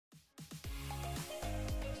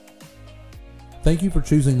Thank you for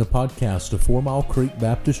choosing the podcast of 4 Mile Creek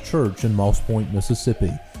Baptist Church in Moss Point, Mississippi.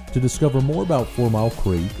 To discover more about 4 Mile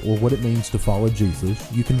Creek or what it means to follow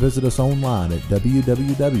Jesus, you can visit us online at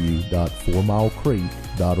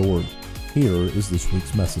www.4milecreek.org. Here is this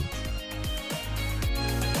week's message.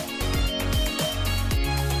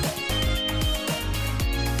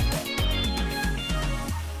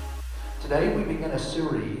 Today we begin a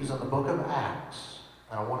series on the book of Acts.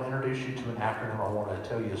 And I want to introduce you to an acronym. I want to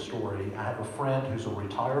tell you a story. I have a friend who's a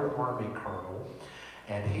retired Army colonel,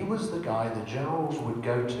 and he was the guy the generals would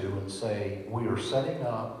go to and say, we are setting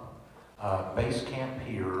up base camp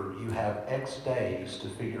here. You have X days to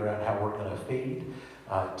figure out how we're going to feed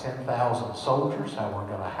 10,000 soldiers, how we're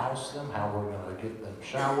going to house them, how we're going to get them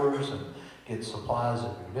showers and get supplies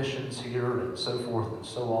and munitions here, and so forth and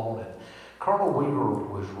so on. And Colonel Weaver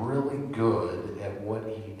was really good at what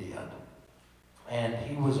he did. And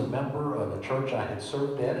he was a member of a church I had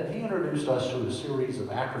served at, and he introduced us to a series of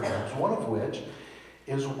acronyms, one of which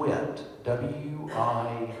is WIT,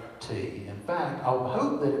 W-I-T. In fact, I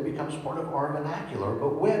hope that it becomes part of our vernacular,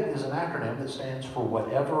 but WIT is an acronym that stands for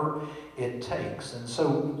whatever it takes. And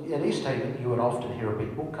so at East Haven, you would often hear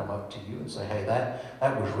people come up to you and say, hey,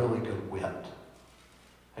 that was really good WIT.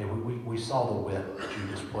 Hey, we saw the WIT that you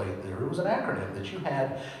displayed there. It was an acronym that you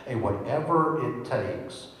had a whatever it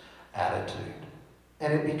takes attitude.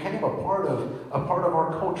 And it became a part of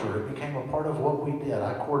our culture. It became a part of what we did.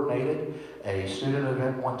 I coordinated a student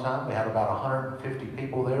event one time. We had about 150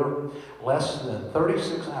 people there. Less than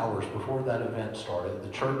 36 hours before that event started, the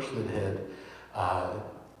church that had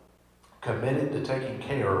committed to taking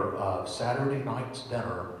care of Saturday night's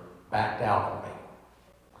dinner backed out on me.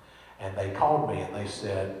 And they called me and they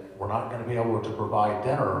said, we're not going to be able to provide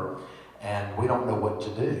dinner and we don't know what to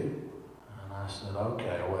do. And I said,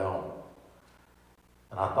 okay, well.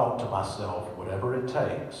 And I thought to myself, whatever it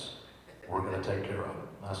takes, we're going to take care of it.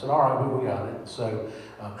 And I said, all right, we got it. So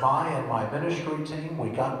my ministry team, we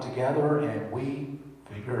got together and we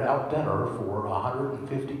figured out dinner for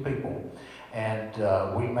 150 people. And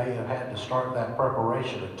we may have had to start that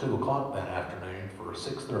preparation at 2 o'clock that afternoon for a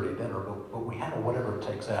 6:30 dinner, but we had a whatever it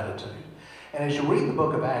takes attitude. And as you read the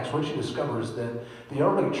book of Acts, what you discover is that the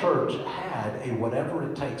early church had a whatever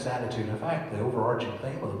it takes attitude. In fact, the overarching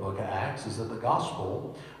theme of the book of Acts is that the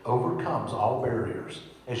gospel overcomes all barriers.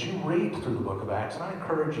 As you read through the book of Acts, and I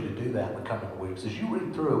encourage you to do that in the coming weeks, as you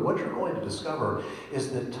read through it, what you're going to discover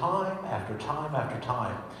is that time after time after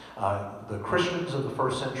time, the Christians of the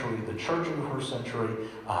first century, the church of the first century,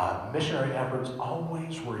 missionary efforts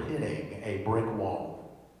always were hitting a brick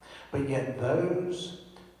wall. But yet those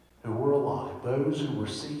who were alive, those who were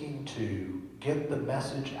seeking to get the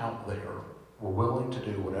message out there, were willing to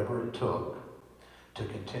do whatever it took to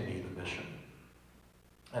continue the mission.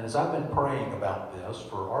 And as I've been praying about this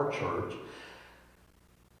for our church,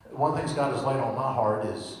 one of the things God has laid on my heart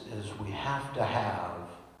is we have to have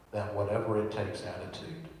that whatever it takes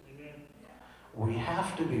attitude. Amen. We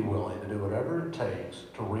have to be willing to do whatever it takes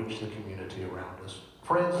to reach the community around us.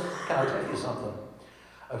 Friends, can I tell you something?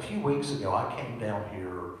 A few weeks ago, I came down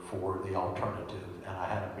here for the alternative, and I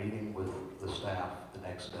had a meeting with the staff the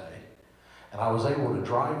next day. And I was able to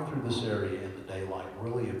drive through this area in the daylight,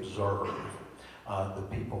 really observe the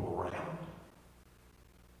people around.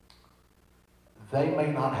 They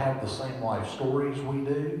may not have the same life stories we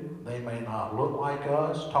do. They may not look like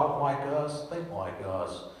us, talk like us, think like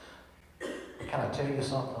us. But can I tell you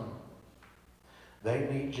something? They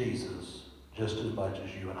need Jesus just as much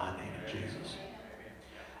as you and I needed Jesus.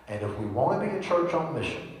 And if we want to be a church on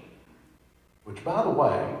mission, which, by the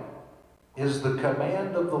way, is the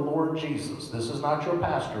command of the Lord Jesus. This is not your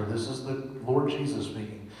pastor. This is the Lord Jesus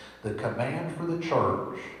speaking. The command for the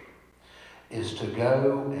church is to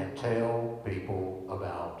go and tell people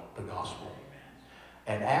about the gospel.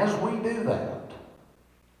 And as we do that,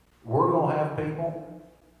 we're going to have people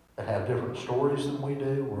that have different stories than we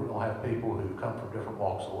do. We're going to have people who come from different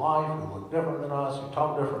walks of life, who look different than us, who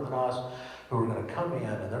talk different than us, who are going to come in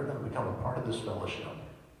and they're going to become a part of this fellowship.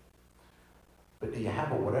 But do you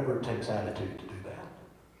have a whatever it takes attitude to do that?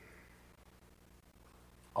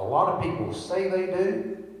 A lot of people say they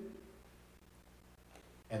do,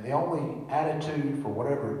 and the only attitude for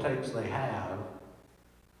whatever it takes they have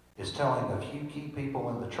is telling a few key people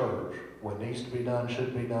in the church what needs to be done,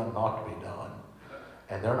 should be done, and ought to be done,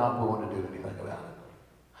 and they're not willing to do anything about it.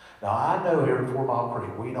 Now, I know here at 4 Mile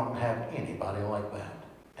Creek, we don't have anybody like that.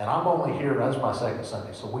 And I'm only here, that's my second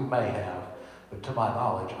Sunday, so we may have, but to my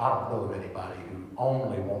knowledge, I don't know of anybody who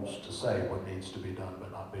only wants to say what needs to be done but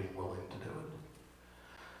not being willing to do it.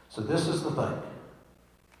 So this is the thing.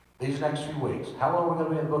 These next few weeks, how long are we going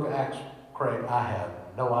to be in the book of Acts, Kreig? I have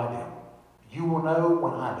no idea. You will know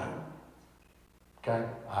when I know. Okay?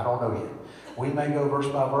 I don't know yet. We may go verse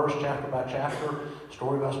by verse, chapter by chapter,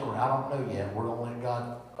 story by story. I don't know yet. We're going to let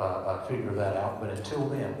God figure that out. But until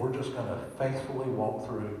then, we're just going to faithfully walk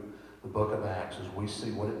through the book of Acts as we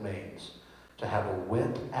see what it means to have a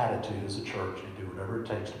WIT attitude as a church and do whatever it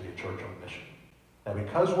takes to be a church on mission. Now,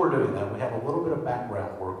 because we're doing that, we have a little bit of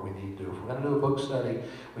background work we need to do. If we're going to do a book study,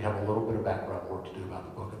 we have a little bit of background work to do about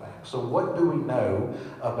the book of Acts. So what do we know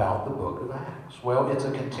about the book of Acts? Well, it's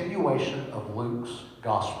a continuation of Luke's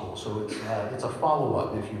gospel. So it's a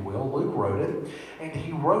follow-up, if you will. Luke wrote it, and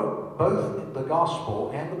he wrote both the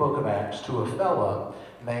gospel and the book of Acts to a fella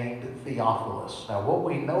named Theophilus. Now, what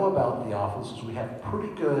we know about Theophilus is we have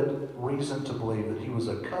pretty good reason to believe that he was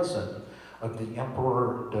a cousin of the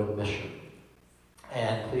Emperor Domitian.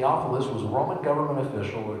 And Theophilus was a Roman government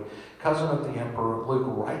official, a cousin of the emperor. Luke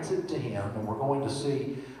writes it to him, and we're going to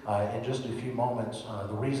see in just a few moments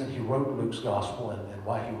the reason he wrote Luke's gospel and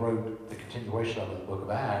why he wrote the continuation of it in the book of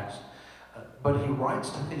Acts. But he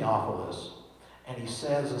writes to Theophilus, and he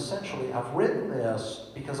says, essentially, I've written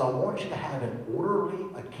this because I want you to have an orderly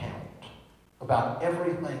account about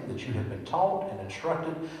everything that you have been taught and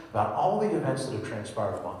instructed, about all the events that have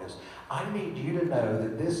transpired among us. I need you to know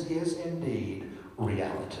that this is indeed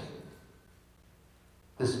reality.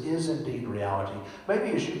 This is indeed reality. Maybe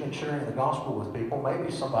as you've been sharing the gospel with people,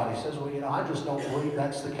 maybe somebody says, well, I just don't believe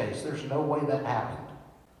that's the case. There's no way that happened.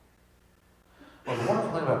 Well, the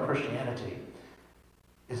wonderful thing about Christianity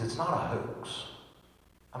is it's not a hoax.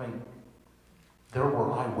 I mean, there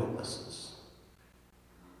were eyewitnesses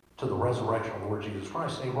to the resurrection of the Lord Jesus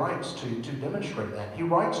Christ. And he writes to demonstrate that. He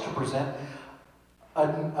writes to present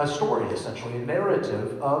a story, essentially, a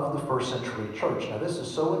narrative of the first century church. Now, this is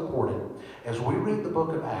so important. As we read the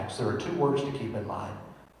book of Acts, there are two words to keep in mind: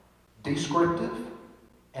 descriptive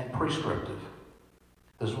and prescriptive.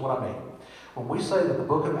 This is what I mean. When we say that the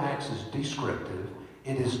book of Acts is descriptive,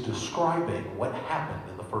 it is describing what happened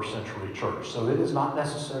in the first century church. So it is not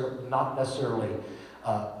necessarily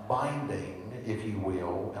binding, if you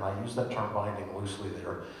will, and I use that term binding loosely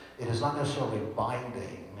there. It is not necessarily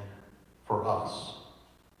binding for us.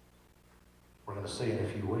 We're going to see in a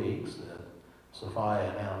few weeks that Sapphira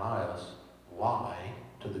and Ananias lie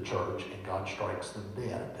to the church and God strikes them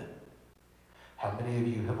dead. How many of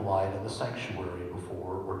you have lied in the sanctuary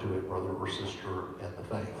before or to a brother or sister in the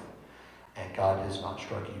faith and God has not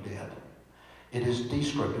struck you dead? It is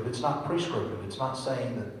descriptive. It's not prescriptive. It's not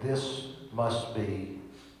saying that this must be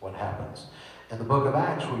what happens. In the book of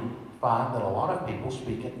Acts, we find that a lot of people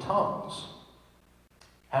speak in tongues.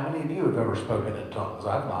 How many of you have ever spoken in tongues?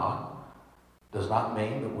 I've not. Does not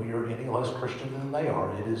mean that we are any less Christian than they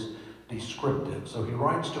are. It is descriptive. So he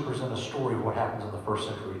writes to present a story of what happens in the first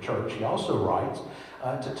century church. He also writes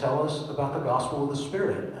to tell us about the gospel of the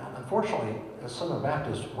Spirit. Unfortunately, as Southern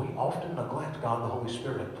Baptists, we often neglect God the Holy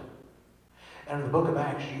Spirit. And in the book of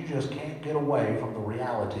Acts, you just can't get away from the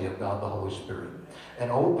reality of God the Holy Spirit.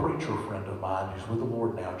 An old preacher friend of mine who's with the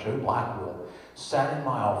Lord now, Joe Blackwell, sat in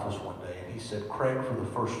my office one day and he said, Kreig, for the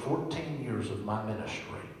first 14 years of my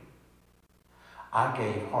ministry, I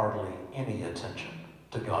gave hardly any attention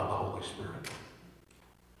to God the Holy Spirit.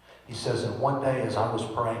 He says, and one day as I was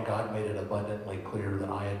praying, God made it abundantly clear that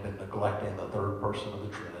I had been neglecting the third person of the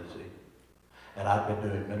Trinity. And I'd been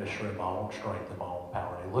doing ministry in my own strength and my own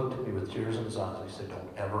power. And he looked at me with tears in his eyes and he said,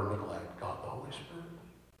 don't ever neglect God the Holy Spirit.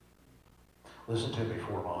 Listen to me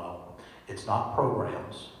for a while. It's not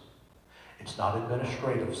programs. It's not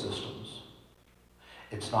administrative systems.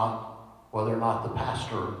 It's not whether or not the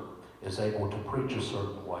pastor is able to preach a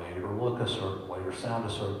certain way or look a certain way or sound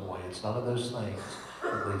a certain way. It's none of those things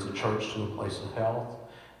that leads a church to a place of health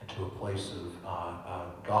and to a place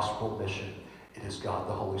of gospel mission. It is God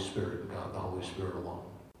the Holy Spirit and God the Holy Spirit alone.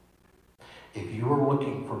 If you are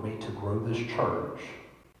looking for me to grow this church,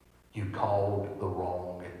 you called the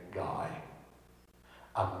wrong guy.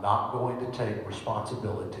 I'm not going to take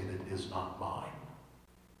responsibility that is not mine.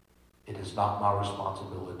 It is not my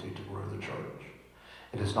responsibility to grow the church.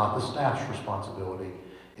 It is not the staff's responsibility.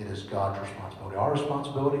 It is God's responsibility. Our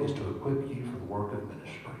responsibility is to equip you for the work of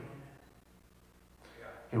ministry.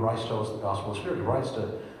 He writes to us the gospel of the Spirit. He writes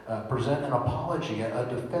to present an apology, a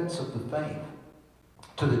defense of the faith.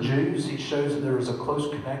 To the Jews, he shows that there is a close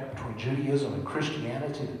connect between Judaism and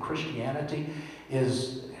Christianity. That Christianity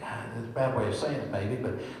is, it's a bad way of saying it maybe,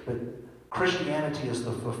 but Christianity is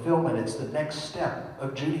the fulfillment. It's the next step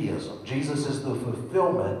of Judaism. Jesus is the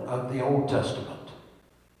fulfillment of the Old Testament.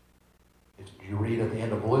 You read at the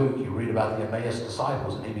end of Luke, you read about the Emmaus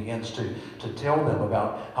disciples, and he begins to tell them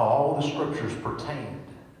about how all the scriptures pertained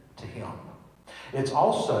to him. It's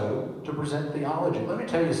also to present theology. Let me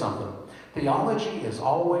tell you something. Theology is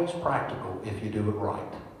always practical if you do it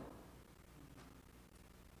right.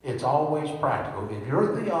 It's always practical. If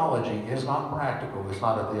your theology is not practical, it's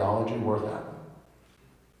not a theology worth having.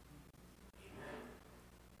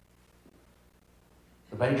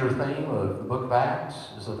 The major theme of the book of Acts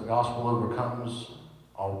is that the gospel overcomes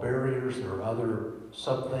all barriers. There are other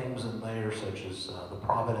sub-themes in there, such as the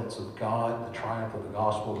providence of God, the triumph of the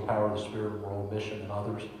gospel, the power of the Spirit, moral mission, and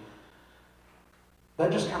others.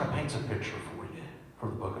 That just kind of paints a picture for you for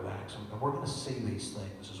the book of Acts. And we're going to see these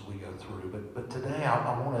things as we go through. But today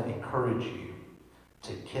I want to encourage you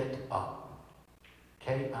to kit up.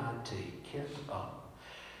 K-I-T, kit up.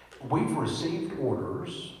 We've received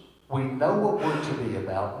orders. We know what we're to be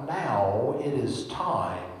about. Now it is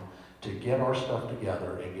time to get our stuff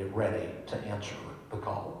together and get ready to answer the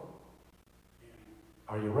call.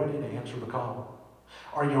 Are you ready to answer the call?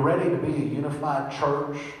 Are you ready to be a unified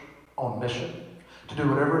church on mission? To do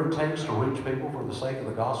whatever it takes to reach people for the sake of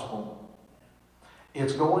the gospel?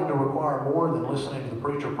 It's going to require more than listening to the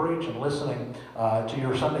preacher preach and listening to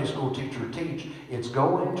your Sunday school teacher teach. It's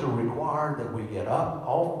going to require that we get up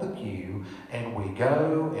off the pew and we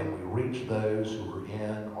go and we reach those who are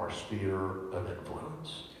in our sphere of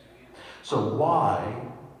influence. So why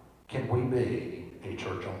can we be a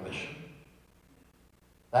church on mission?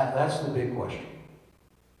 That's the big question.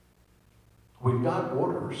 We've got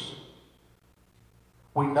orders.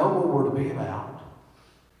 We know what we're to be about.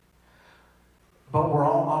 But we're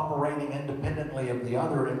all operating independently of the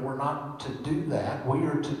other, and we're not to do that. We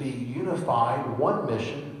are to be unified, one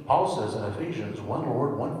mission. Paul says in Ephesians, one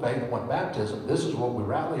Lord, one faith, one baptism. This is what we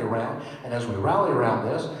rally around. And as we rally around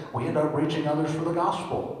this, we end up reaching others for the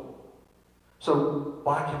gospel. So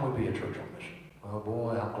why can we be a church on mission? Well,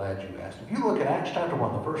 boy, I'm glad you asked. If you look at Acts chapter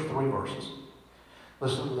 1, the first 3 verses,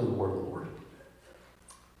 listen to the word of the Lord.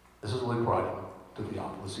 This is Luke writing to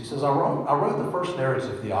Theophilus. He says, I wrote the first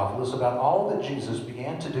narrative, Theophilus, about all that Jesus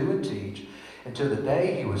began to do and teach until the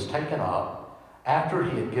day he was taken up, after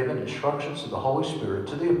he had given instructions to the Holy Spirit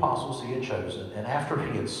to the apostles he had chosen, and after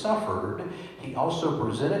he had suffered, he also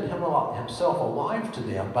presented himself alive to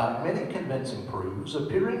them by many convincing proofs,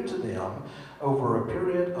 appearing to them over a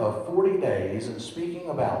period of 40 days and speaking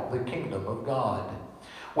about the kingdom of God.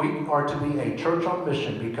 We are to be a church on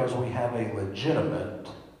mission because we have a legitimate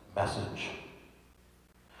message.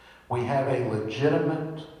 We have a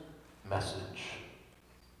legitimate message.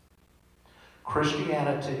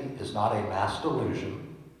 Christianity is not a mass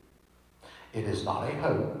delusion. It is not a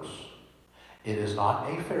hoax. It is not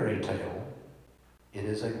a fairy tale. It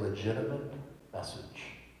is a legitimate message.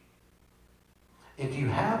 If you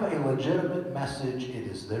have a legitimate message, it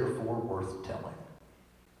is therefore worth telling.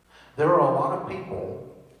 There are a lot of people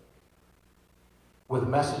with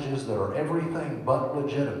messages that are everything but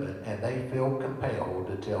legitimate, and they feel compelled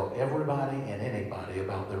to tell everybody and anybody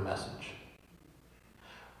about their message.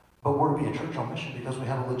 But we're to be a church on mission because we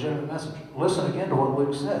have a legitimate message. Listen again to what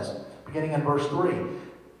Luke says, beginning in verse 3.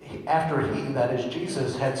 After he, that is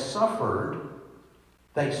Jesus, had suffered,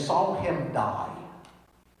 they saw him die.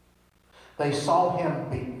 They saw him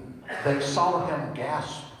beaten. They saw him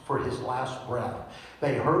gasp for his last breath.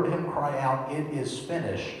 They heard him cry out, "It is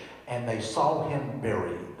finished," and they saw him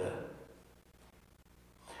buried.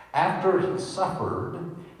 After he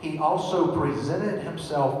suffered, he also presented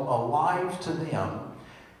himself alive to them.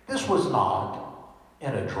 This was not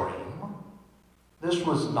in a dream. This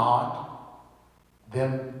was not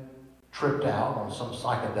them tripped out on some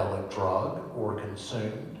psychedelic drug or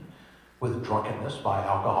consumed with drunkenness by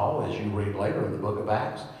alcohol, as you read later in the book of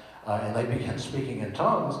Acts, and they begin speaking in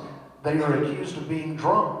tongues. They are accused of being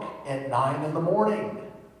drunk at 9 in the morning.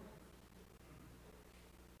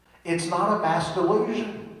 It's not a mass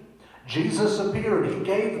delusion. Jesus appeared. He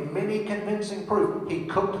gave many convincing proof. He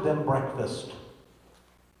cooked them breakfast.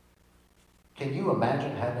 Can you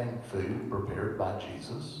imagine having food prepared by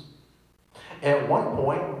Jesus? At one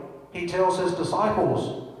point, he tells his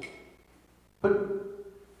disciples,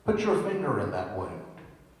 put your finger in that wound.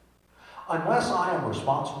 Unless I am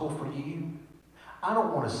responsible for you, I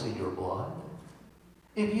don't want to see your blood.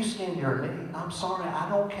 If you skin your knee, I'm sorry, I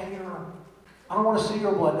don't care. I don't want to see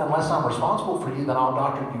your blood. Unless I'm responsible for you, then I'll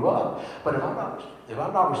doctor you up. But if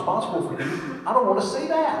I'm not responsible for you, I don't want to see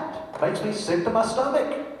that. It makes me sick to my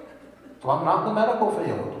stomach. So I'm not in the medical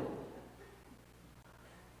field.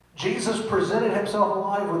 Jesus presented himself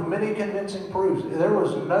alive with many convincing proofs. There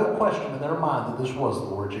was no question in their mind that this was the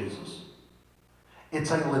Lord Jesus.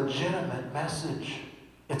 It's a legitimate message.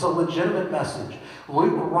 It's a legitimate message.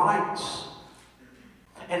 Luke writes,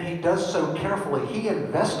 and he does so carefully. He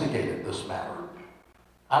investigated this matter.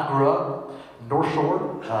 I grew up North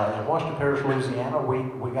Shore in Washington Parish, Louisiana.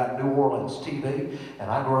 We got New Orleans TV, and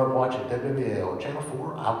I grew up watching WWL, Channel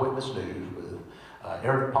 4 Eyewitness News with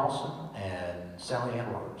Eric Paulson and Sally Ann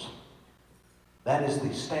Roberts. That is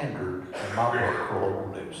the standard in my book for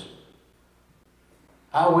local news.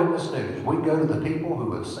 Eyewitness News. We go to the people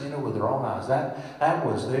who have seen it with their own eyes. That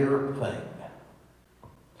was their thing.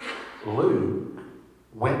 Luke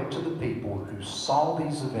went to the people who saw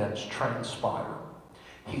these events transpire.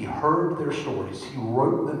 He heard their stories. He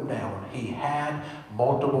wrote them down. He had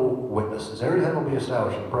multiple witnesses. Everything will be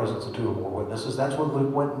established in the presence of two or more witnesses. That's what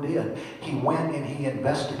Luke went and did. He went and he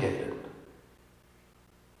investigated.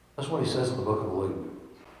 That's what he says in the book of Luke.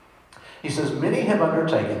 He says, many have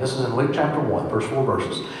undertaken, this is in Luke chapter 1, verse 4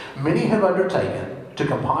 verses, many have undertaken to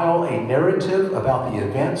compile a narrative about the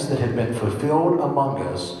events that have been fulfilled among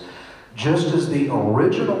us, just as the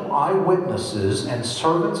original eyewitnesses and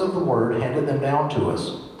servants of the word handed them down to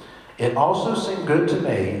us. It also seemed good to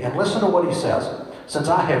me, and listen to what he says, since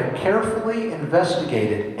I have carefully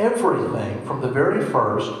investigated everything from the very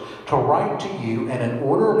first to write to you in an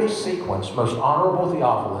orderly sequence, most honorable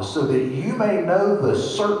Theophilus, so that you may know the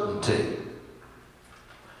certainty.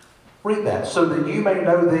 Read that. So that you may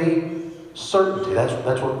know the certainty. That's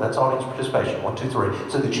audience participation. 1, 2, 3.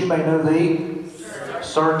 So that you may know the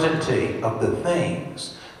certainty of the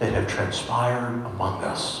things that have transpired among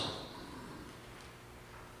us.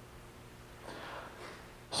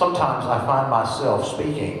 Sometimes I find myself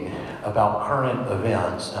speaking about current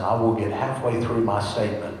events, and I will get halfway through my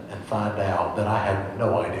statement and find out that I have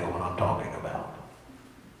no idea what I'm talking about.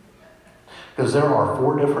 Because there are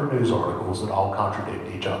 4 different news articles that all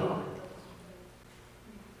contradict each other.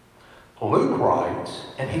 Luke writes,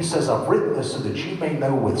 and he says, I've written this so that you may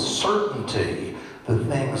know with certainty the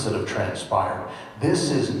things that have transpired.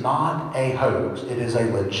 This is not a hoax. It is a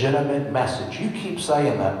legitimate message. You keep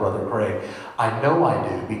saying that, Brother Kreig. I know I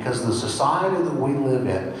do, because the society that we live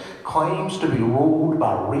in claims to be ruled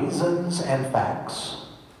by reasons and facts.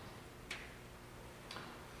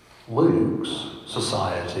 Luke's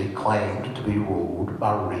society claimed to be ruled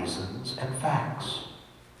by reasons and facts.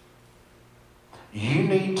 You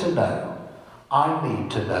need to know. I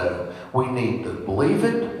need to know. We need to believe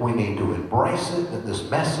it. We need to embrace it, that this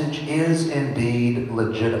message is indeed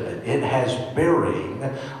legitimate. It has bearing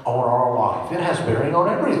on our life. It has bearing on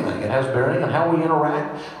everything. It has bearing on how we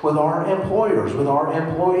interact with our employers, with our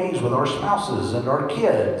employees, with our spouses and our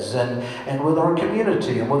kids, and with our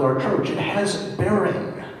community and with our church. It has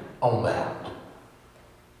bearing on that.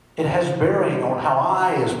 It has bearing on how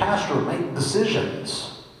I, as pastor, make decisions.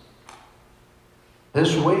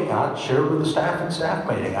 This week, I shared with the staff in staff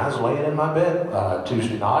meeting. I was laying in my bed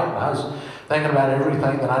Tuesday night, and I was thinking about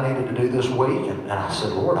everything that I needed to do this week. And I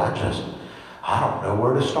said, Lord, I don't know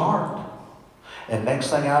where to start. And next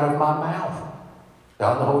thing out of my mouth,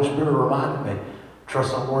 God the Holy Spirit reminded me,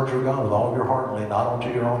 trust the Lord your God with all your heart and lean not onto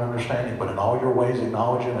your own understanding, but in all your ways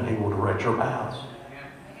acknowledge Him, and He will direct your paths.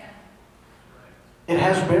 It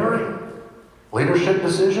has bearing. Leadership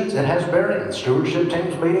decisions, it has bearing. The stewardship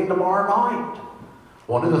team's meeting tomorrow night.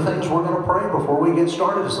 One of the things we're going to pray before we get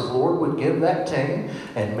started is that the Lord would give that team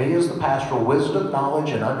and me as the pastor wisdom, knowledge,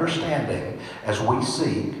 and understanding as we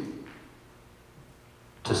seek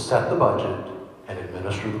to set the budget and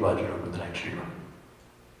administer the budget over the next year.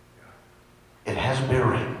 It has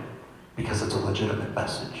bearing because it's a legitimate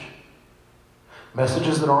message.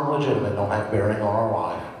 Messages that aren't legitimate don't have bearing on our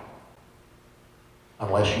life.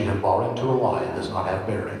 Unless you have bought into a lie, it does not have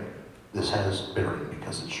bearing. This has bearing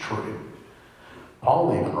because it's true.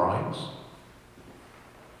 Paul even writes,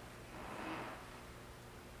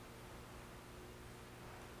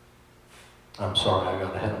 I'm sorry, I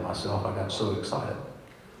got ahead of myself. I got so excited.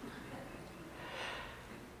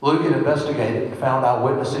 Luke had investigated and found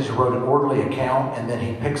eyewitnesses who wrote an orderly account, and then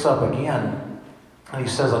he picks up again, and he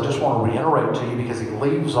says, I just want to reiterate to you, because he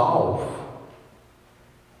leaves off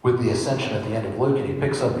with the ascension at the end of Luke, and he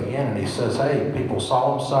picks up again, and he says, hey, people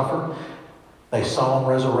saw him suffer. They saw him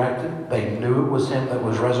resurrected. They knew it was him that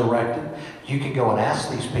was resurrected. You can go and ask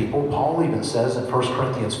these people. Paul even says in 1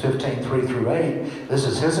 Corinthians 15, 3 through 8, this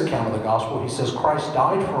is his account of the gospel. He says, Christ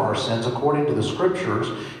died for our sins according to the Scriptures.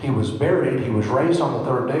 He was buried. He was raised on the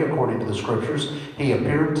 3rd day according to the Scriptures. He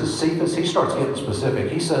appeared to Cephas. He starts getting specific.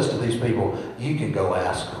 He says to these people, you can go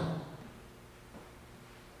ask them.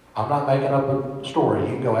 I'm not making up a story. You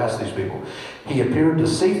can go ask these people. He appeared to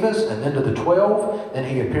Cephas and then to the 12. Then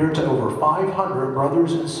he appeared to over 500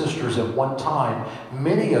 brothers and sisters at one time,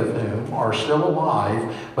 many of whom are still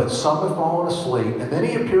alive, but some have fallen asleep. And then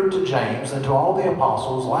he appeared to James and to all the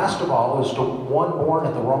apostles. Last of all, as to one born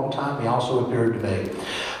at the wrong time, he also appeared to me.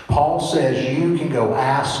 Paul says you can go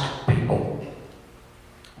ask people.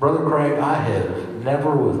 Brother Kreig, I have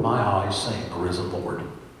never with my eyes seen the risen Lord.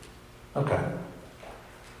 Okay.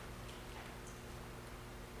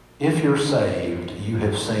 If you're saved, you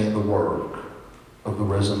have seen the work of the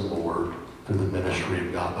risen Lord through the ministry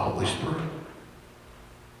of God the Holy Spirit.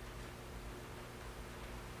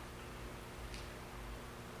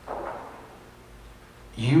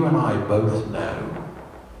 You and I both know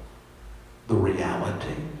the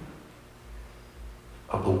reality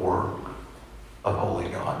of the work of Holy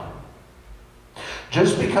God.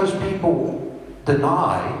 Just because people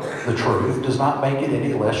deny the truth does not make it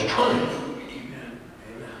any less true.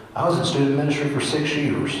 I was in student ministry for 6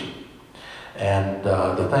 years, and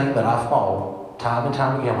the thing that I fought time and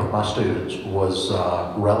time again with my students was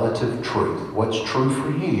relative truth. What's true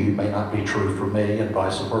for you may not be true for me, and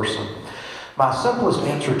vice versa. My simplest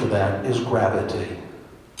answer to that is gravity.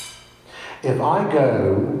 If I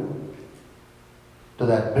go to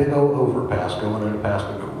that big old overpass going into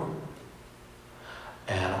Pascagoula,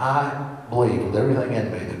 and I believe with everything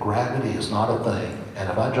in me that gravity is not a thing, and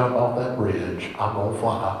if I jump off that bridge, I'm going to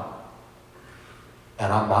fly,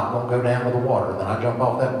 and I'm not going to go down to the water, and then I jump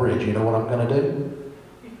off that bridge, you know what I'm going to do?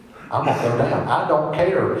 I'm going to go down. I don't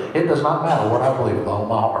care. It does not matter what I believe with all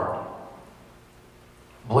my heart.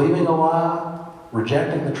 Believing a lie,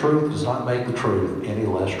 rejecting the truth does not make the truth any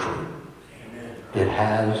less true. Amen. It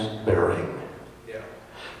has bearing. Yeah.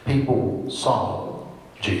 People saw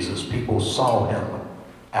Jesus. People saw him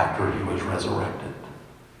after he was resurrected.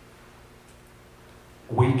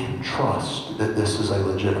 We can trust that this is a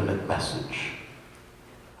legitimate message.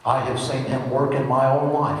 I have seen him work in my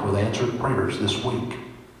own life with answered prayers this week.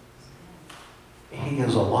 He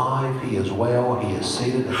is alive, he is well, he is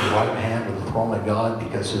seated at the right hand of the throne of God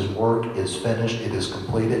because his work is finished, it is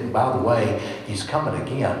completed. And by the way, he's coming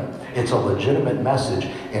again. It's a legitimate message.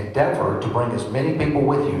 Endeavor to bring as many people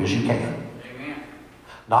with you as you can. Amen.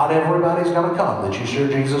 Not everybody's going to come that you share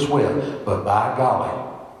Jesus with, but by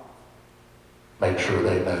golly, make sure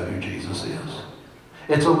they know who Jesus is.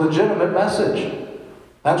 It's a legitimate message.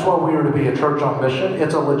 That's why we are to be a church on mission.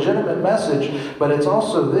 It's a legitimate message, but it's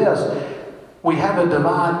also this. We have a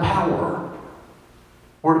divine power.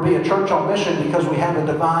 We're to be a church on mission because we have a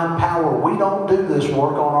divine power. We don't do this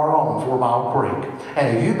work on our own, 4 Mile Creek.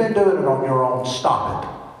 And if you've been doing it on your own, stop it.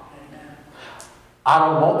 I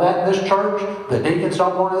don't want that in this church. The deacons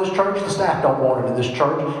don't want it in this church. The staff don't want it in this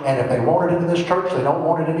church. And if they want it in this church, they don't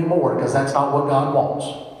want it anymore because that's not what God wants.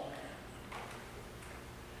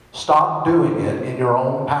 Stop doing it in your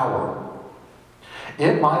own power.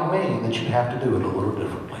 It might mean that you have to do it a little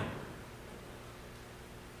differently.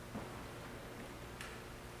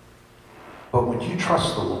 But when you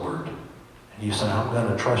trust the Lord, and you say, I'm going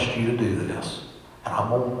to trust you to do this, and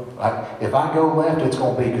if I go left, it's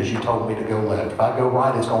going to be because you told me to go left. If I go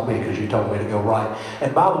right, it's going to be because you told me to go right.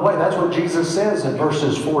 And by the way, that's what Jesus says in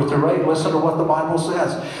verses 4 through 8. Listen to what the Bible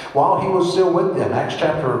says. While he was still with them, Acts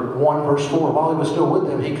chapter 1, verse 4, while he was still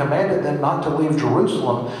with them, he commanded them not to leave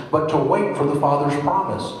Jerusalem, but to wait for the Father's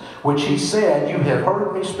promise, which he said, you have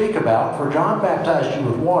heard me speak about, for John baptized you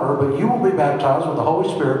with water, but you will be baptized with the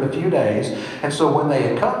Holy Spirit in a few days. And so when they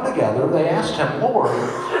had come together, they asked him, Lord,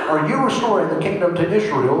 are you restoring the kingdom to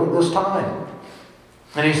Israel at this time?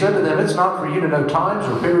 And he said to them, it's not for you to know times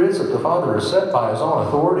or periods that the Father has set by his own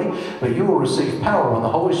authority, but you will receive power when the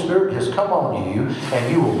Holy Spirit has come on you,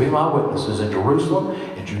 and you will be my witnesses in Jerusalem,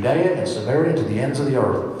 in Judea, and Samaria, to the ends of the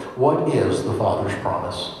earth. What is the Father's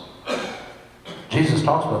promise? Jesus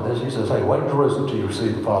talks about this. He says, hey, wait in Jerusalem till you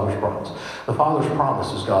receive the Father's promise. The Father's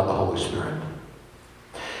promise is God the Holy Spirit.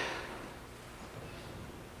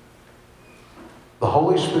 The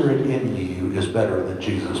Holy Spirit in you is better than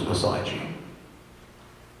Jesus beside you.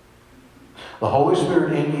 The Holy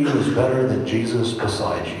Spirit in you is better than Jesus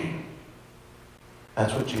beside you.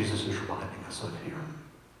 That's what Jesus is reminding us of here.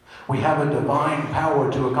 We have a divine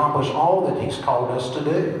power to accomplish all that he's called us to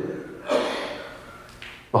do.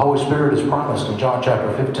 The Holy Spirit is promised in John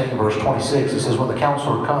chapter 15, verse 26. It says, when the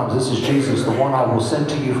Counselor comes, this is Jesus, the one I will send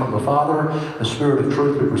to you from the Father, the Spirit of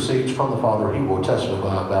truth that proceeds from the Father, he will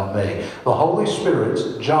testify about me. The Holy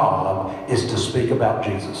Spirit's job is to speak about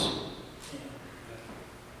Jesus.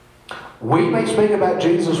 We may speak about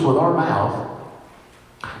Jesus with our mouth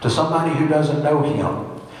to somebody who doesn't know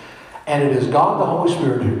him. And it is God the Holy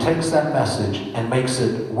Spirit who takes that message and makes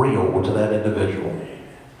it real to that individual.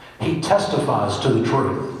 He testifies to the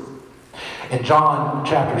truth. In John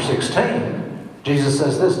chapter 16, Jesus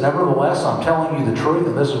says this, nevertheless, I'm telling you the truth,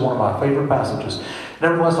 and this is one of my favorite passages.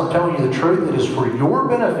 Nevertheless, I'm telling you the truth. It is for your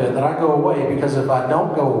benefit that I go away, because if I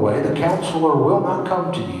don't go away, the Counselor will not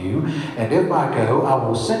come to you. And if I go, I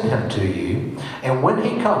will send him to you. And when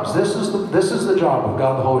he comes, this is the job of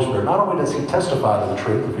God the Holy Spirit. Not only does he testify to the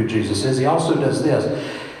truth of who Jesus is, he also does this.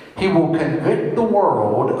 He will convict the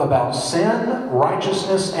world about sin,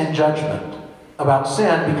 righteousness, and judgment. About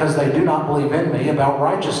sin, because they do not believe in me. About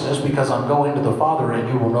righteousness, because I'm going to the Father and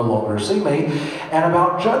you will no longer see me. And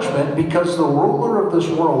about judgment, because the ruler of this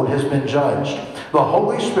world has been judged. The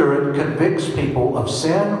Holy Spirit convicts people of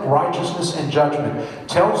sin, righteousness, and judgment.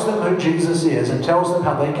 Tells them who Jesus is and tells them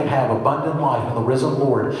how they can have abundant life in the risen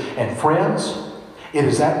Lord. And friends, it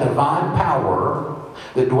is that divine power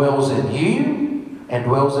that dwells in you and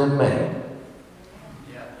dwells in me.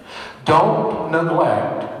 Don't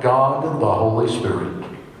neglect God the Holy Spirit.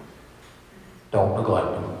 Don't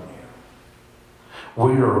neglect Him.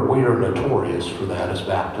 We are notorious for that as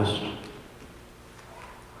Baptists.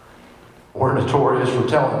 We're notorious for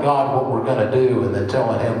telling God what we're going to do and then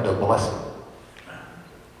telling Him to bless it.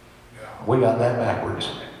 We got that backwards.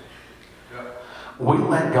 We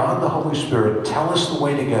let God the Holy Spirit tell us the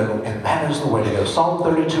way to go, and that is the way to go. Psalm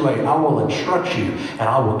 32:8, I will instruct you, and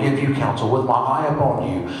I will give you counsel. With my eye upon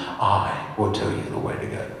you, I will tell you the way to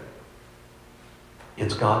go.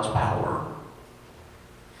 It's God's power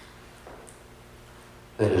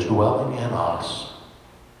that is dwelling in us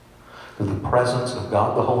through the presence of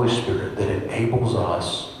God the Holy Spirit that enables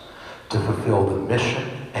us to fulfill the mission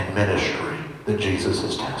and ministry that Jesus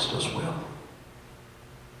has tasked us with.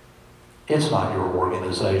 It's not your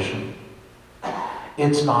organization.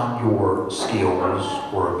 It's not your skills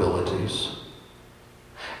or abilities.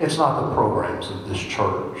 It's not the programs of this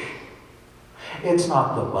church. It's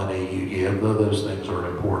not the money you give, though those things are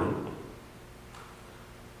important.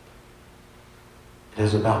 It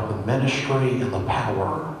is about the ministry and the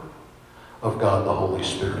power of God the Holy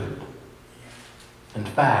Spirit. In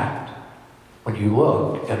fact, when you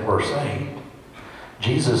look at verse 8,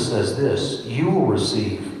 Jesus says this, you will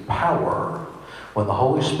receive power when the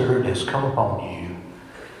Holy Spirit has come upon you.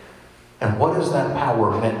 And what is that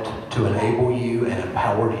power meant to enable you and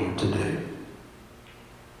empower you to do?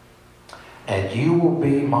 And you will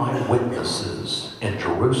be my witnesses in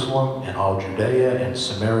Jerusalem and all Judea and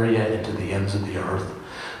Samaria and to the ends of the earth.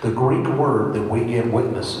 The Greek word that we get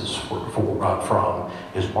witnesses from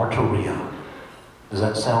is martyria. Does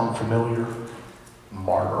that sound familiar?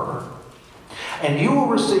 Martyr. And you will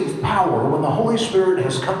receive power when the Holy Spirit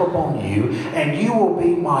has come upon you, and you will be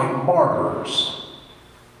my martyrs,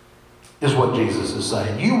 is what Jesus is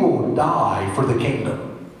saying. You will die for the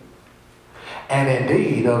kingdom. And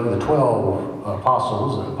indeed, of the 12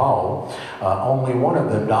 apostles and Paul, only one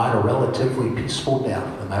of them died a relatively peaceful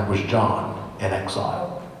death, and that was John in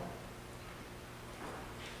exile.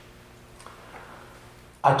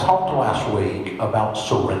 I talked last week about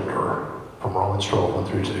surrender from Romans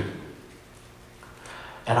 12:1-2.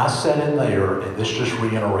 And I said in there, and this just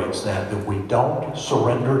reiterates that we don't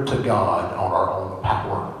surrender to God on our own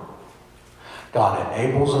power. God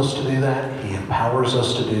enables us to do that. He empowers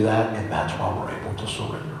us to do that, and that's why we're able to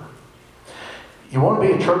surrender. You want to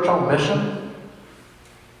be a church on mission?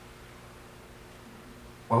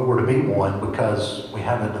 Well, we're to be one because we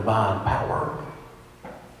have a divine power.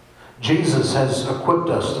 Jesus has equipped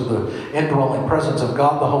us through the indwelling presence of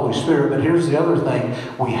God the Holy Spirit, but here's the other thing.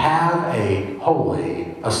 We have a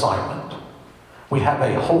holy assignment. We have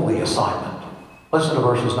a holy assignment. Listen to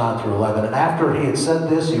verses 9-11. And after he had said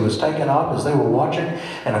this, he was taken up as they were watching,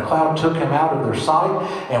 and a cloud took him out of their sight.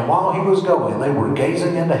 And while he was going, they were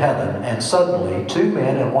gazing into heaven, and suddenly 2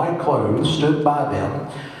 men in white clothes stood by them,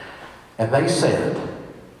 and they said,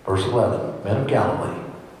 verse 11, Men of Galilee,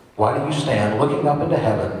 why do you stand looking up into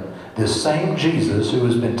heaven? This same Jesus who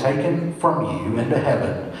has been taken from you into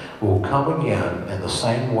heaven will come again in the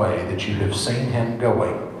same way that you have seen him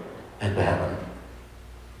going into heaven.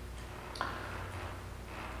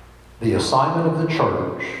 The assignment of the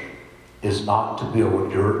church is not to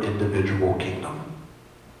build your individual kingdom.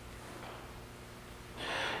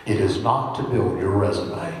 It is not to build your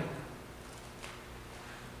resume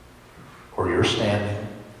or your standing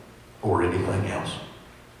or anything else.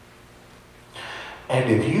 And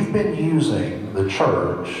if you've been using the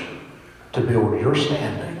church to build your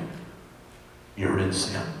standing, you're in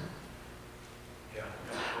sin.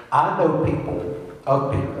 I know people,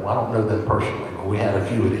 I don't know them personally, but we had a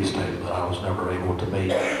few of these tables that I was never able to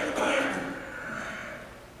meet,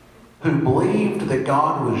 who believed that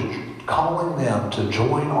God was calling them to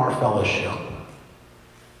join our fellowship,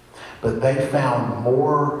 but they found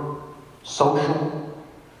more social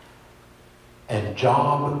and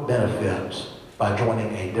job benefits by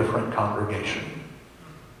joining a different congregation.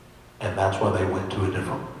 And that's why they went to a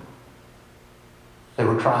different. They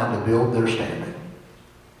were trying to build their standing.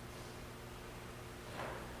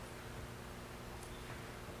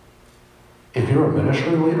 If you're a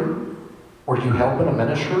ministry leader, or you help in a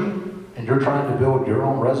ministry, and you're trying to build your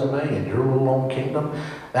own resume and your little own kingdom,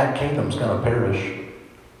 that kingdom's going to perish.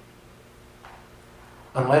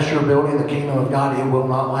 Unless you're building the kingdom of God, it will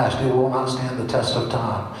not last. It will not stand the test of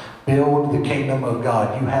time. Build the kingdom of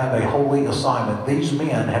God. You have a holy assignment. These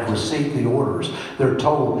men have received the orders. They're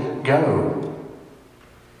told, go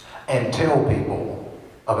and tell people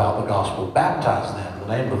about the gospel. Baptize them in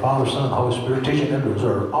the name of the Father, Son, and the Holy Spirit, teaching them to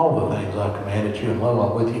observe all the things I've commanded you, and lo,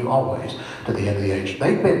 I'm with you always to the end of the age.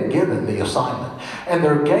 They've been given the assignment, and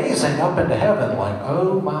they're gazing up into heaven like,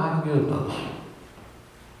 oh my goodness.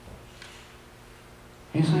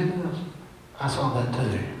 You see this? I saw that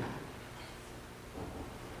too.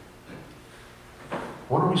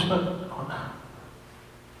 What are we supposed to do?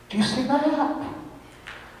 Do you see that?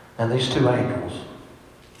 And these two angels.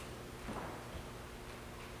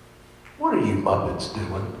 What are you Muppets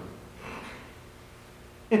doing?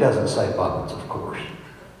 It doesn't say Muppets, of course.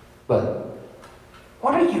 But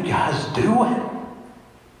what are you guys doing?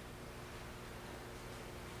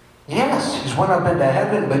 Yes, he's went up into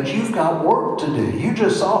heaven, but you've got work to do. You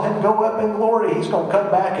just saw him go up in glory. He's going to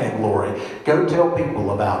come back in glory. Go tell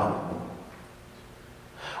people about him.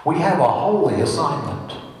 We have a holy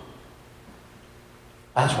assignment.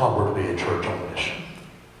 That's why we're to be a church on mission.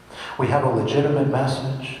 We have a legitimate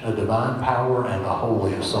message, a divine power, and a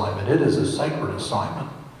holy assignment. It is a sacred assignment.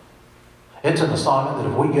 It's an assignment that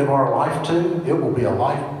if we give our life to, it will be a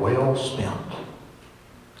life well spent.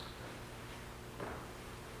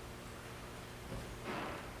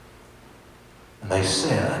 And they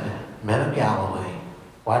said, men of Galilee,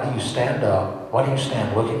 why do you stand up? Why do you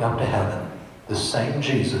stand looking up to heaven? The same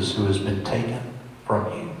Jesus who has been taken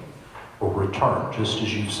from you will return just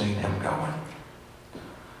as you've seen him going.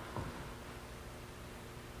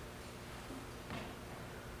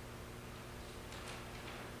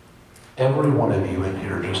 Every one of you in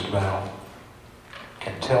here just about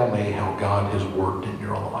can tell me how God has worked in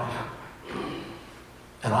your life.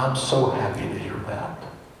 And I'm so happy to hear that.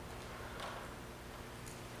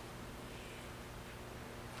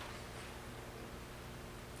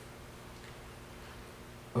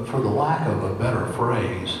 But for the lack of a better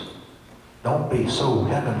phrase, don't be so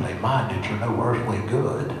heavenly minded you're no earthly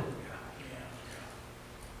good.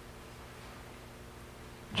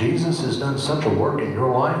 Jesus has done such a work in your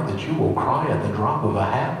life that you will cry at the drop of a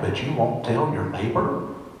hat, but you won't tell your neighbor?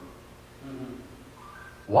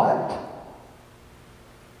 What?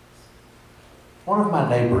 One of my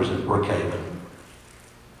neighbors in Brookhaven,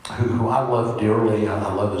 who I love dearly,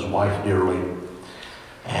 I love his wife dearly,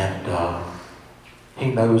 and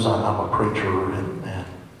he knows I'm a preacher, and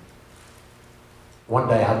one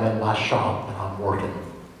day I'm in my shop and I'm working,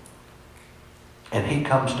 and he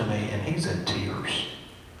comes to me and he's in tears.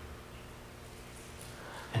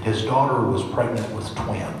 And his daughter was pregnant with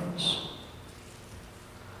twins.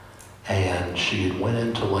 And she had went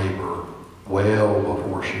into labor well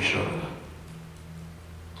before she should have.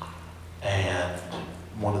 And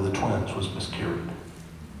one of the twins was miscarried.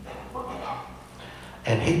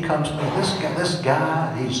 And he comes to me, this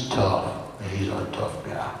guy, he's tough. He's a tough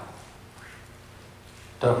guy.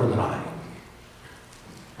 Tougher than I am.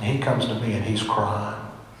 And he comes to me and he's crying.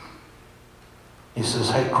 He says,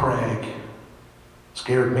 hey, Kreig,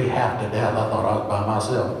 scared me half to death. I thought I was by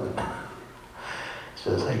myself. He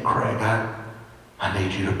says, hey, Kreig, I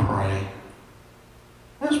need you to pray.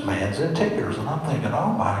 This man's in tears, and I'm thinking,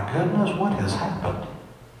 oh my goodness, what has happened?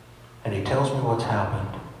 And he tells me what's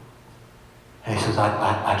happened. And he says,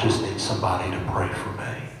 I just need somebody to pray for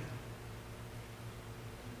me.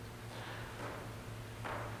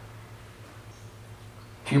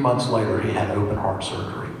 A few months later, he had open heart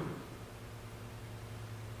surgery.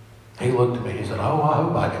 He looked at me, he said, oh, I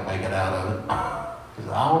hope I can make it out of it. He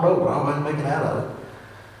said, I don't know, but I hope I can make it out of it.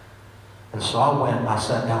 And so I went and I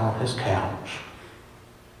sat down on his couch.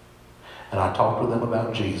 And I talked with him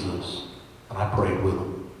about Jesus. And I prayed with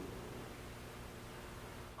him.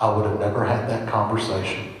 I would have never had that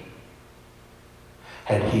conversation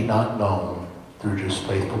had he not known through just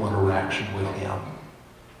faithful interaction with him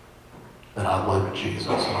that I loved Jesus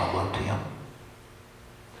and I loved him.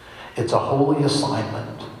 It's a holy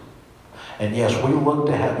assignment. And yes, we look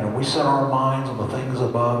to heaven and we set our minds on the things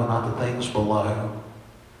above and not the things below.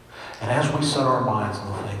 And as we set our minds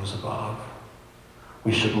on the things above,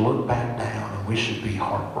 we should look back down and we should be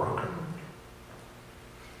heartbroken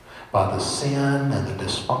by the sin and the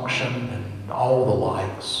dysfunction and all the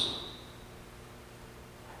likes.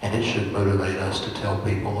 And And it should motivate us to tell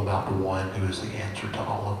people about the one who is the answer to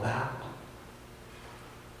all of that.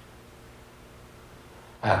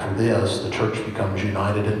 After this, the church becomes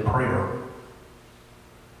united in prayer.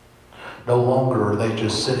 No longer are they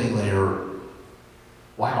just sitting there,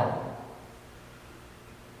 wow.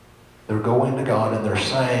 They're going to God and they're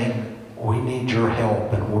saying, we need your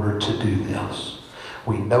help in order to do this.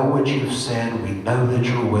 We know what you've said. We know that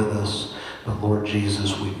you're with us. But Lord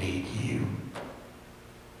Jesus, we need you.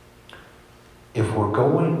 If we're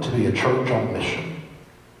going to be a church on mission,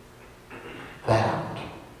 that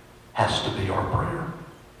has to be our prayer.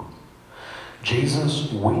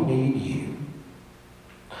 Jesus, we need you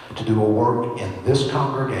to do a work in this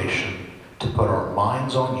congregation, to put our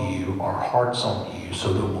minds on you, our hearts on you,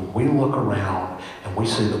 so that when we look around and we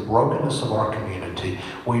see the brokenness of our community,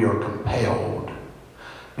 we are compelled,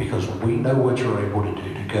 because we know what you're able to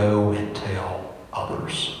do, to go and tell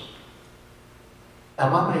others.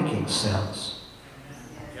 Am I making sense?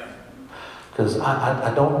 Because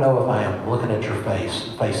I don't know if I am looking at your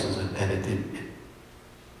faces, and it's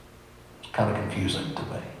kind of confusing to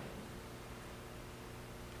me.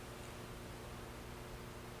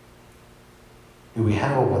 Do we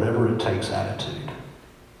have a whatever it takes attitude?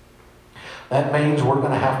 That means we're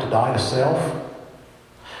going to have to die to self.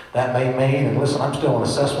 That may mean, and listen, I'm still in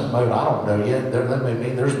assessment mode, I don't know yet. That may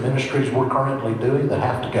mean there's ministries we're currently doing that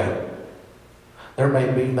have to go. That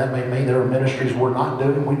may mean there are ministries we're not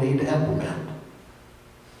doing we need to implement.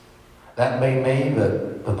 That may mean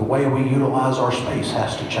that the way we utilize our space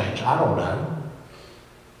has to change. I don't know.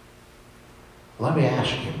 Let me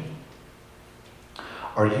ask you,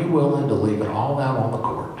 are you willing to leave it all out on the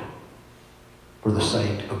court for the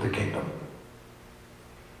sake of the kingdom?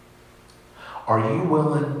 Are you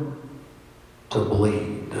willing to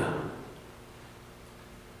bleed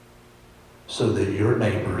so that your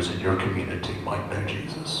neighbors in your community might know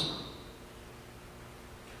Jesus?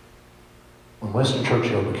 When Winston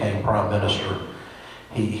Churchill became Prime Minister,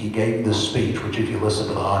 he gave this speech, which if you listen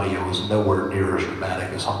to the audio is nowhere near as dramatic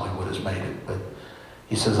as Hollywood has made it. But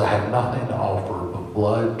he says, I have nothing to offer but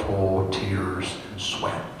blood, toil, tears, and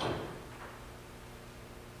sweat.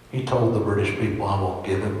 He told the British people, I'm going to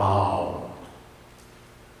give it my all.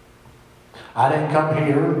 I didn't come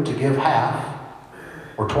here to give half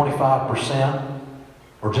or 25%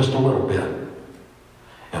 or just a little bit.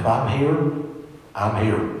 If I'm here, I'm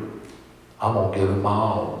here. I'm going to give it my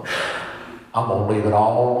all. I'm going to leave it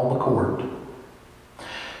all on the court.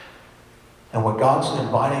 And what God's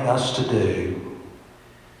inviting us to do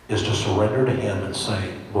is to surrender to Him and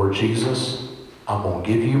say, Lord Jesus, I'm going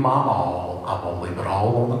to give you my all. I'm going to leave it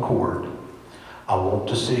all on the court. I want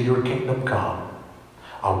to see your kingdom come.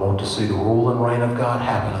 I want to see the rule and reign of God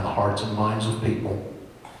happen in the hearts and minds of people.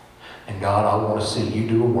 And God, I want to see you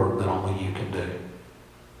do a work that only you can do.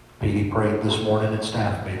 Petey prayed this morning at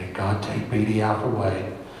staff meeting, God, take Petey out the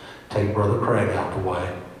way. Take Brother Kreig out the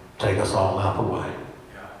way. Take us all out the way.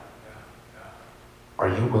 Are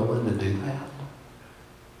you willing to do that?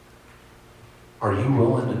 Are you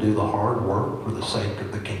willing to do the hard work for the sake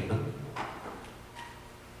of the kingdom?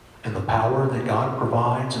 And the power that God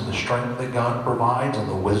provides, and the strength that God provides, and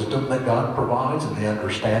the wisdom that God provides, and the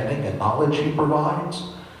understanding and knowledge He provides?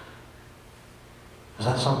 Is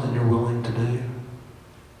that something you're willing to do?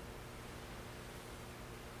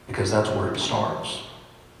 Because that's where it starts.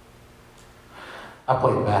 I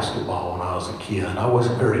played basketball when I was a kid. I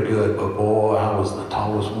wasn't very good, but boy, I was the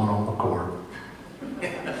tallest one on the court.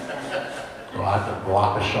 So I could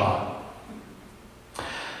block a shot.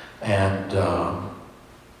 And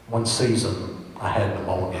one season, I had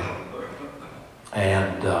pneumonia.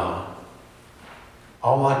 And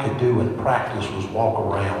all I could do in practice was walk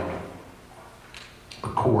around the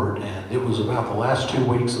court. And it was about the last 2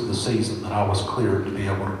 weeks of the season that I was cleared to be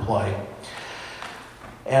able to play.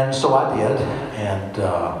 And so I did, and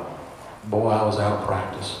boy, I was out of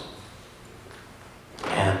practice.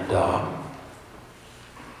 And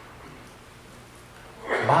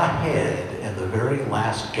my head in the very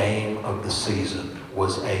last game of the season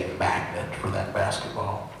was a magnet for that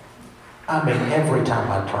basketball. I mean, every time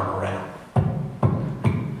I turn around,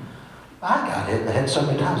 I got hit in the head so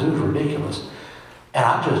many times, it was ridiculous. And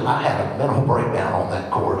I had a mental breakdown on that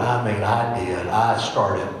court. I mean, I did. I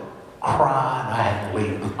started crying. I had to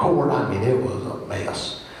leave the court. I mean, it was a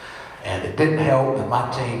mess. And it didn't help that my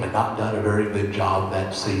team had not done a very good job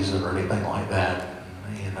that season or anything like that.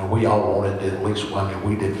 You know, we all wanted to at least, I mean,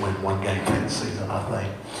 we did win one game that season, I think.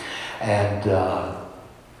 And,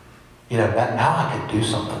 you know, now I could do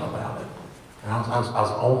something about it. And I was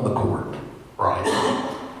on the court, right?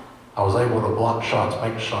 I was able to block shots,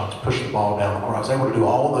 make shots, push the ball down the court. I was able to do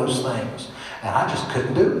all those things. And I just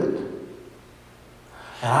couldn't do it.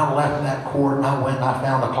 And I left that court, and I went and I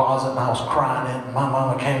found a closet, and I was crying in it, and my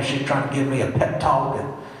mama came, and she was trying to give me a pep talk,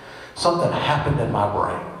 and something happened in my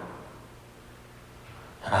brain.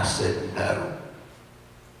 And I said, no,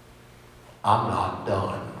 I'm not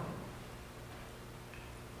done.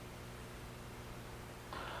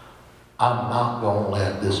 I'm not going to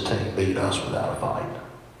let this team beat us without a fight.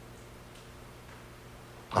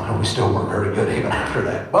 I know we still weren't very good even after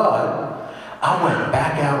that, but I went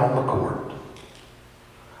back out on the court.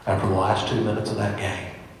 And for the last 2 minutes of that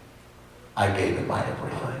game, I gave it my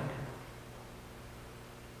everything.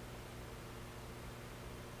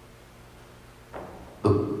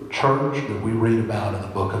 The church that we read about in the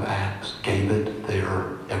book of Acts gave it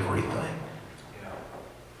their everything.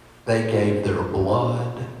 They gave their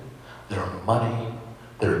blood, their money,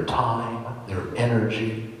 their time, their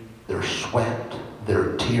energy, their sweat,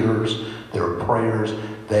 their tears, their prayers.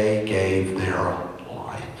 They gave their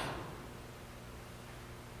life.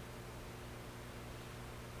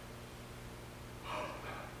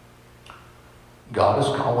 God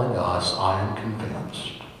is calling us, I am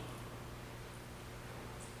convinced,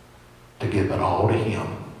 to give it all to Him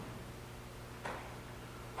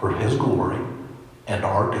for His glory and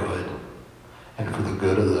our good and for the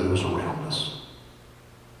good of those around us.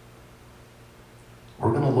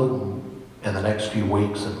 We're going to look in the next few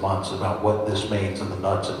weeks and months about what this means in the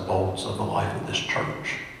nuts and bolts of the life of this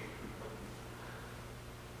church.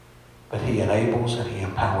 But He enables and He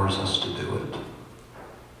empowers us to do it.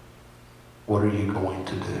 What are you going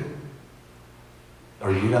to do?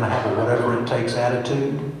 Are you going to have a whatever it takes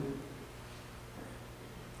attitude?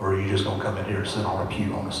 Or are you just going to come in here and sit on a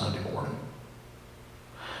pew on a Sunday morning?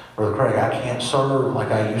 Brother Craig, I can't serve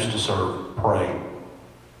like I used to serve. Pray.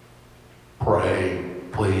 Pray,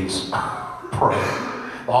 please. Pray.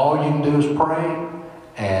 All you can do is pray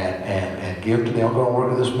and give to the ongoing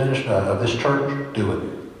work of this ministry, of this church. Do it.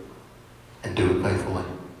 And do it faithfully.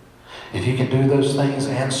 If you can do those things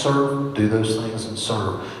and serve, do those things and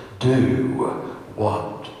serve. Do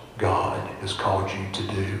what God has called you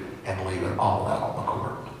to do and leave it all out on the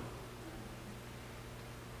court.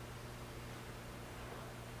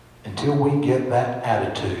 Until we get that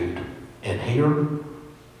attitude in here and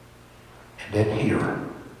in here,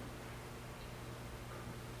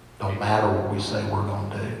 don't matter what we say we're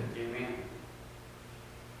going to do. Amen.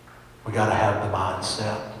 We got to have the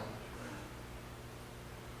mindset.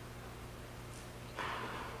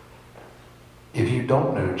 If you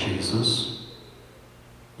don't know Jesus,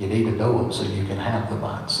 you need to know Him so you can have the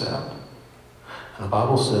mindset. And the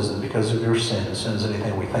Bible says that because of your sin, and sin is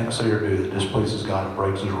anything we think, say, or do that displeases God and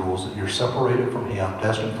breaks His rules, that you're separated from Him,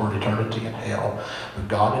 destined for an eternity in hell. But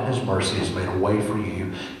God in His mercy has made a way for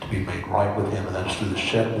you to be made right with Him, and that is through the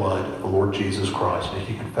shed blood of the Lord Jesus Christ. And if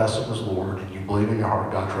you confess Him as Lord and you believe in your heart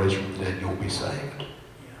God's raised from the dead, you'll be saved.